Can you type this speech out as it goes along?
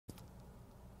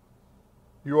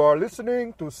You are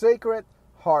listening to Sacred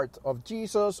Heart of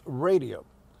Jesus Radio,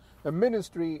 a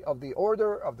ministry of the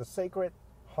Order of the Sacred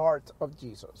Heart of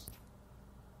Jesus.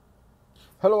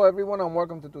 Hello everyone and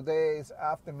welcome to today's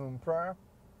afternoon prayer.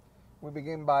 We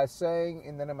begin by saying,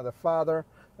 in the name of the Father,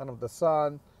 and of the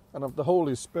Son, and of the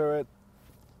Holy Spirit,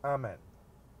 Amen.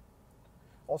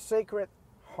 O Sacred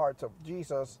Heart of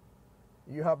Jesus,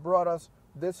 you have brought us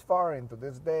this far into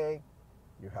this day.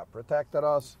 You have protected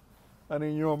us, and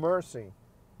in your mercy,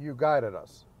 you guided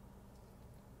us.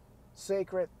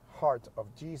 Sacred Heart of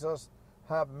Jesus,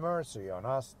 have mercy on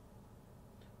us.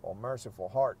 O merciful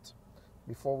heart,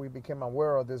 before we became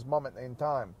aware of this moment in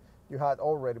time, you had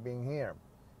already been here.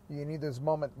 You knew this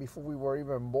moment before we were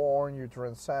even born. You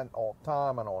transcend all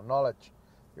time and all knowledge.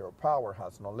 Your power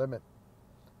has no limit.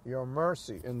 Your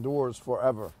mercy endures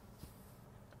forever.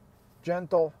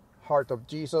 Gentle Heart of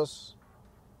Jesus,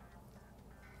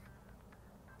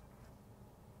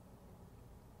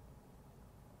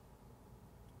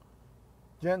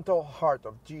 Gentle Heart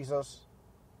of Jesus,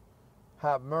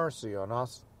 have mercy on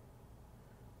us.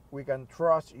 We can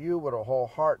trust you with a whole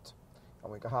heart,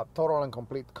 and we can have total and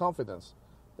complete confidence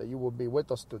that you will be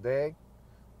with us today,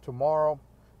 tomorrow,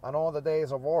 and all the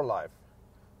days of our life.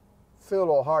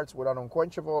 Fill our hearts with an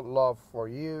unquenchable love for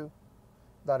you,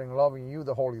 that in loving you,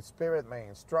 the Holy Spirit may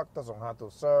instruct us on how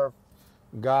to serve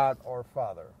God our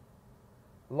Father.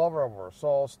 Lover of our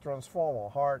souls, transform our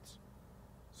hearts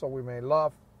so we may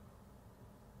love,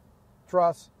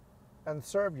 trust, and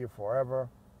serve you forever.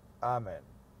 Amen.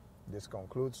 This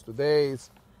concludes today's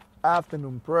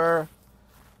afternoon prayer.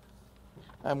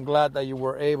 I'm glad that you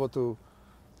were able to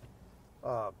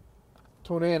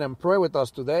tune in and pray with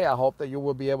us today. I hope that you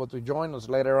will be able to join us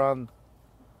later on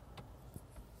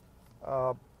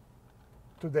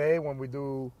today when we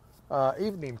do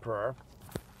evening prayer,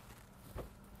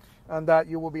 and that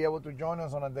you will be able to join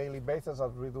us on a daily basis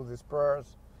as we do these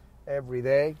prayers every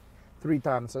day, 3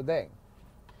 times a day.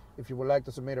 If you would like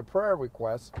to submit a prayer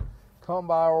request, come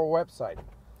by our website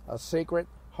at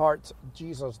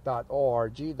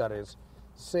sacredheartjesus.org. That is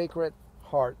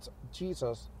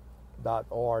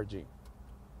sacredheartjesus.org.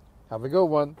 Have a good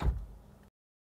one.